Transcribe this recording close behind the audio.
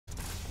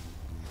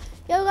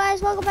Yo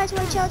guys, welcome back to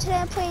my channel. Today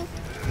I'm playing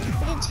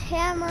against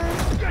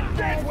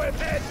hammerhead.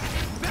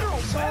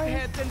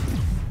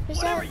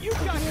 Whatever you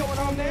got going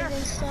on there.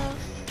 And stuff.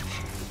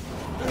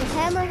 And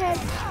hammerhead,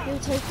 you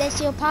take this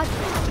to your pocket.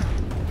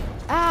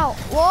 Ow!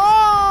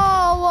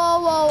 Whoa!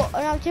 Whoa! Whoa!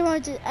 And I still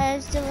want to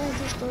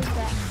disclose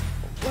that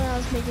when I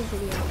was making a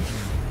video.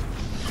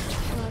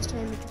 When I was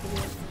trying to make a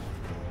video.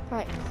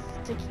 Right,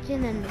 so you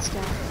can end this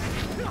guy.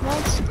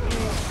 Once.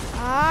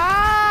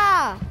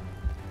 Ah!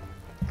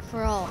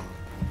 For all.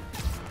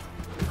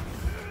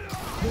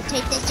 You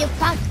take this, you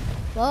punk!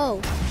 Whoa.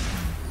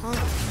 Punk.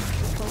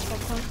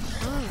 Punk.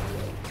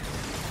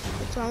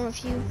 What's wrong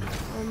with you?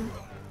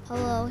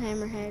 Hello,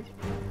 hammerhead.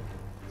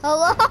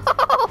 Hello!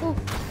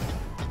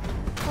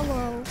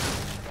 Hello.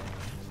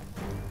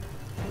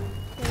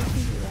 Yeah, you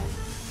can do that.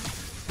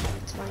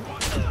 It's fine.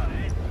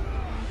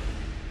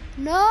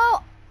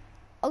 No!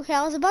 Okay,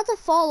 I was about to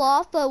fall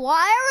off, but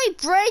why are we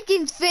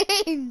breaking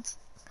things?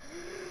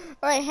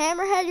 Alright,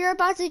 hammerhead, you're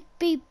about to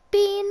be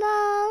beaten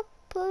up.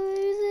 The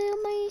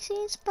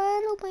amazing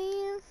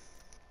Spider-Man.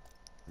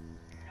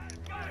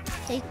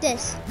 Take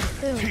this.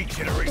 Boom. Teach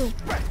you to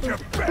respect your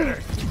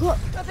betters.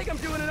 I think I'm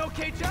doing an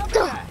okay job of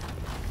that.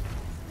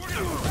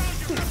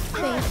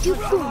 Thank you.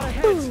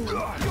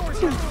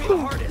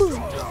 Boom.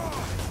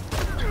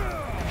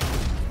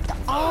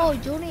 Oh,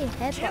 you need a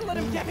head. Can't let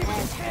him get me with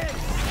his head.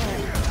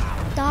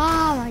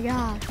 Oh my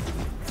god.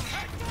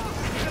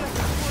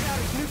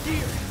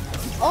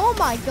 Oh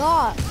my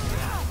god.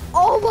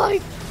 Oh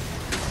my.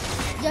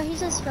 Yeah, he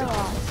just fell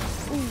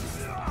off. Ooh.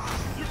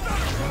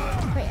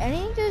 Wait, I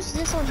need to use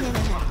this on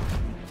hammerhead.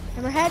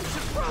 Hammerhead,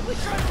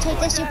 take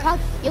this, you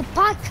punk! You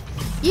punk!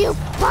 You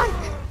punk!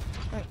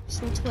 Alright,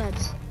 switch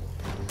webs.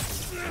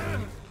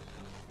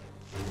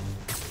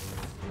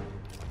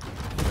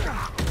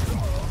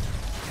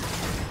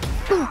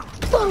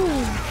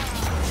 Boom!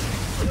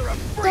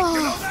 Boom!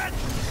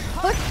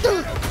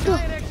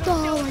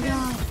 Oh my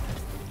god.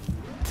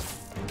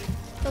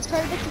 Let's try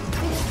to make the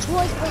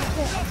choice, but I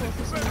can't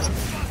for some reason.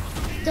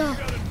 Duh.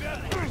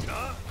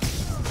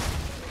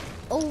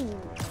 Oh.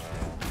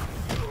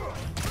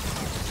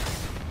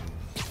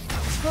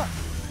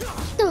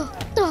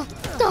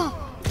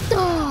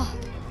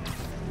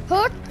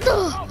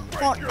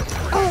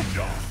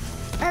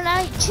 And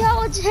I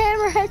challenge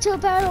hammerhead to a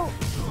battle.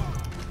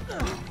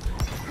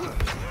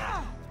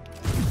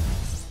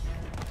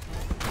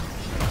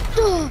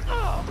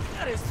 Oh,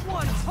 that is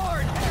one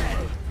hard head.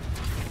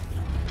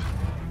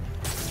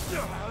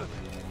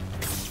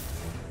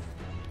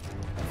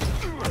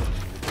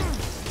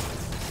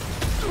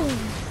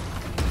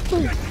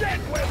 You're dead,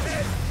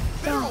 webhead!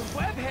 Feral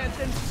webhead,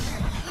 then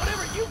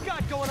whatever you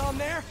got going on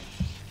there.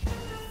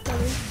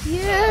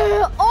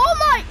 Yeah! Oh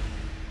my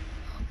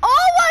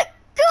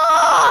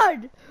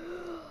god!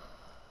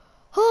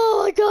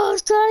 Oh my god, I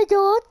was trying to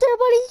go up there,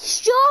 but he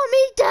shot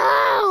me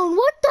down!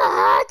 What the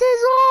heck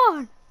is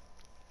on?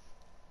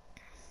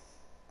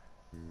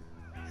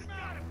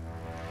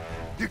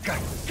 You got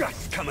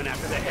guts coming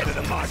after the head of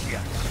the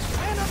Magia.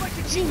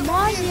 See,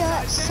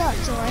 Magia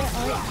sucks, alright?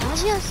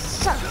 Magia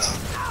sucks.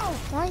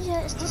 Magia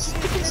is the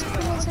stupidest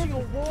thing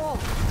wall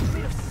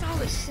made of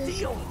solid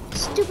steel.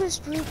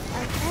 Stupidest group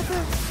I've ever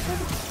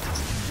heard of.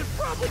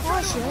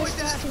 Magia is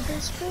the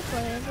stupidest group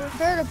I've ever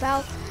heard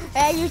about.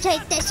 And you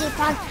take this, you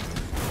punk.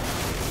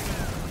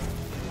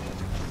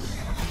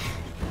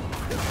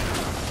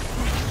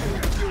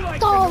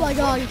 Oh my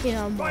god, you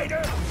can't.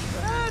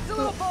 That's a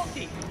little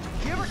bulky.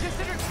 You ever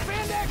considered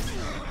spandex?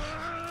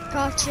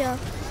 Gotcha.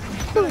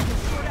 Boom.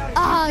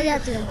 Ah, yeah,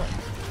 that's it.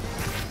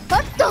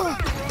 What the?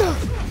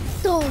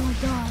 Oh my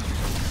god.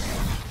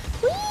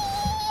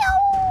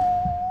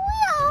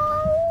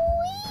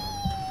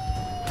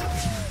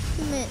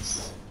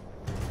 Miss.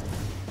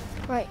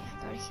 Right,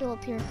 gotta heal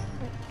up here.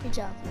 Good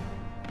job.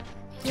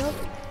 Heal.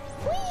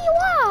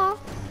 Wee-wah!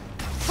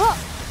 Huh.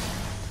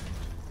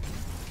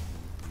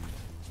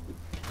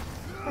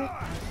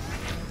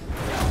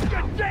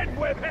 You're dead,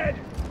 webhead!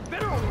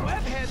 Federal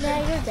webhead? Yeah,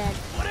 you're dead.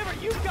 Whatever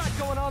you got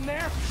going on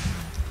there.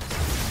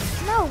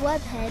 No,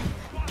 webhead.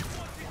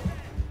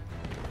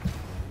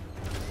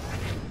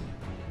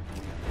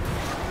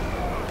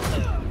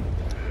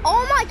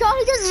 Oh my god,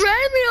 he just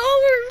ran me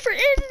over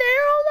in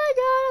there. Oh my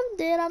god, I'm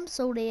dead. I'm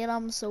so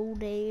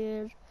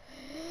dead.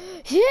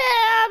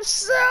 Yeah, I'm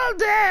so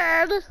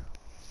dead.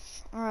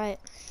 Alright.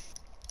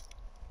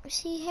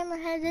 See,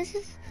 hammerhead, this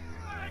is...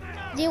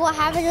 Do what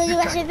happened to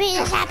the USB?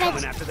 This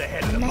happened. After the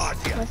head of the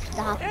Magia.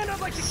 And I'd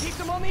like to keep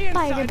them on the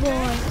inside.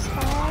 Spider-Boy.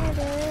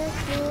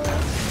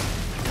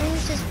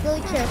 He's just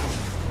really careful.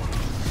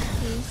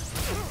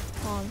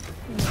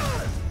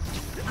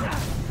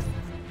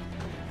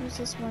 Use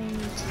this when you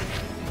need to.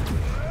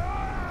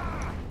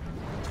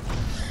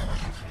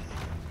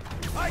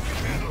 I can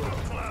handle it,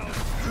 clown.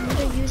 You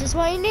can use this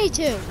when you need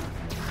to.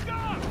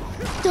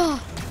 Duh.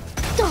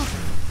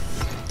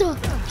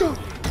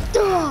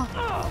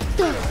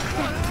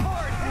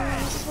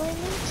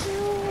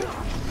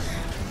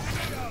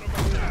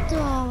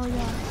 Oh my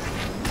god.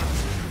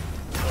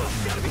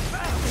 Gotta be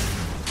faster.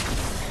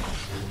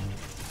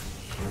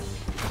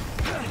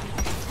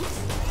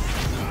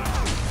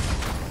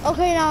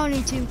 Okay, now I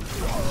need to.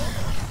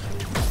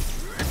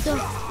 Duh.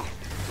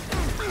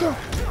 Duh.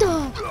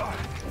 Duh.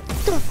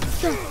 Duh.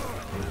 Duh.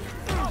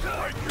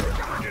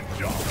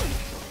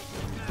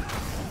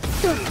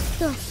 Duh.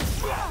 Duh.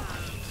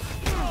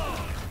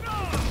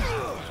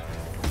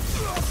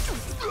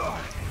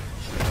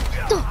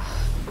 Duh.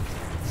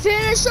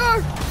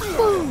 Finisher!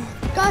 Boom!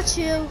 Got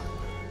you.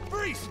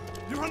 Freeze!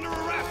 You're under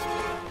arrest!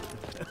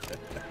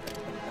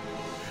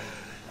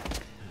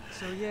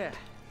 So yeah,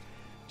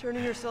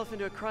 turning yourself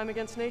into a crime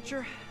against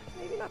nature,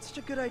 maybe not such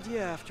a good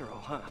idea after all,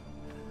 huh?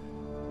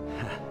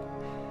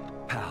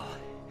 Pal,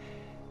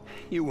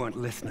 you weren't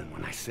listening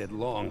when I said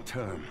long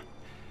term.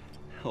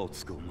 Old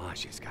school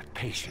Maji's got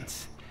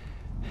patience.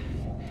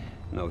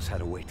 Knows how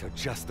to wait till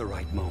just the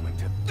right moment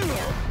to...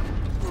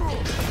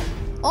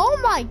 Oh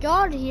my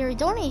god, Yuri,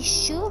 don't even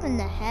shoot him in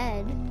the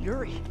head.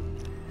 Yuri!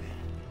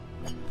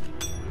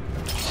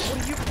 What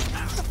are you...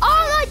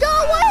 Oh my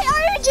god, what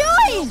are you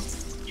doing?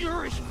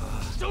 Yuri!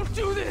 Don't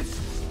do this!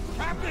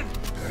 Captain,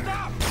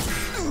 stop!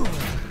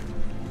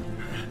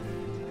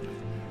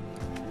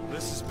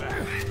 This is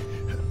bad.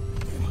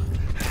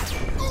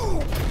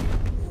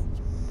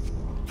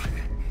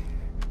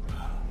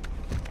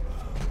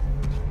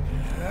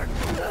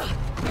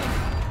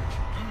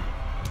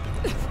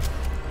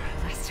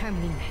 Last time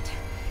we met,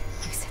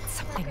 you said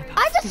something about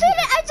I defeated,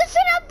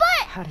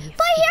 How do you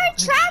but feel here it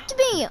trapped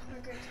me.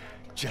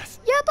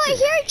 Just... Yeah, but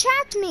here it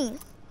trapped me.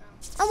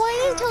 I'm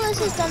waiting until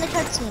this is done the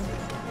cutscene.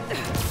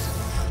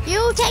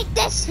 You take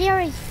this,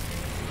 Yuri.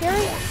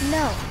 Yuri?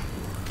 No.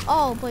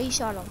 Oh, but you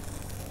shot him.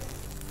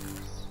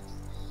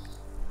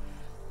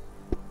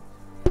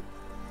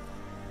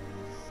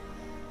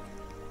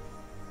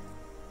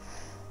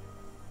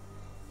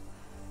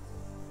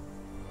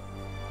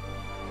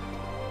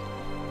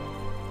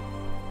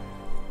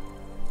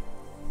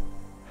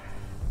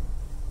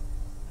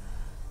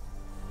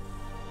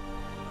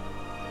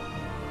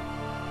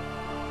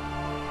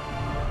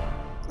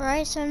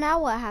 Alright, so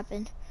now what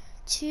happened?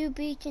 To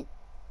be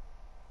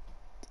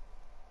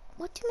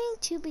What do you mean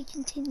to be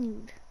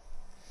continued?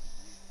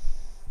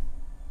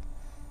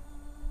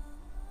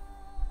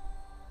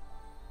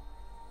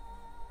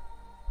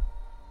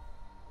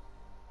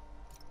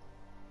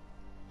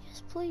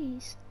 Yes,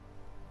 please.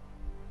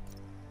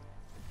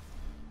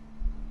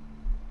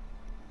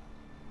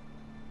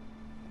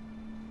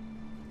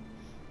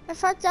 I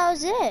thought that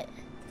was it.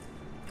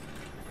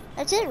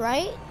 That's it,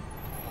 right?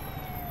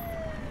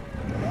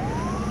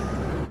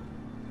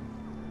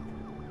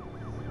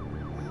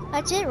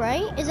 That's it,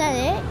 right? Is that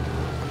it?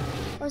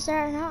 Or is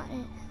that not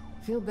it?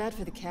 Feel bad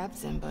for the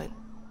captain, but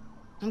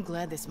I'm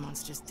glad this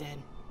monster's dead.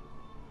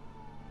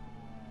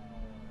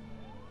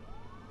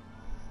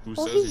 Who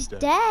Well, says he's he's dead?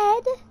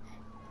 dead.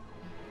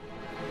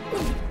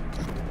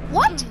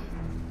 What?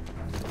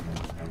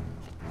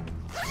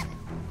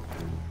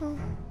 Oh.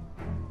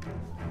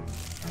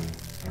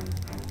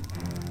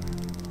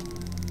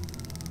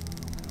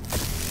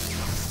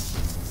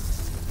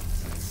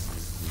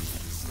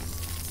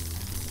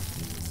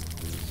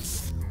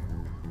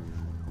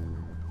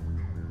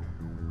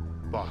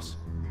 Boss.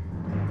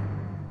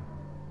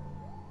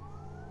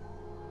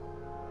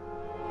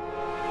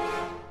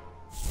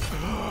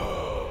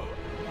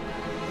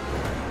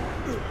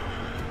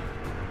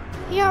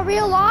 He got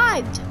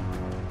re-alived.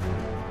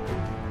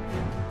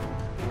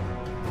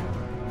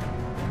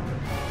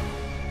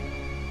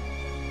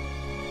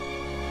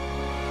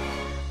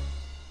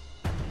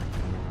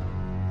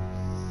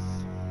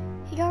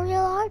 He got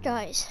re-alived,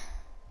 guys.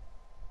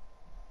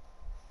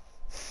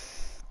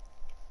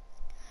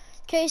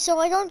 Okay, so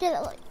I don't get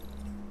it like.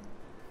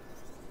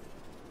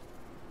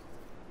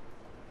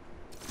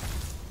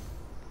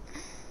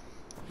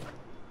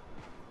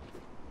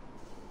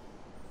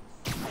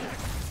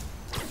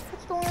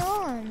 What's going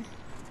on?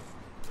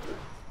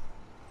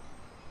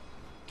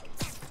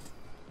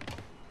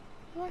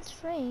 One's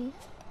free.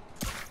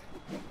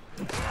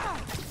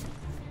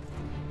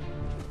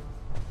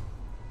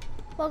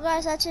 Well,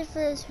 guys, that's it for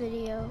this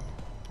video.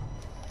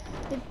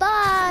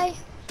 Goodbye.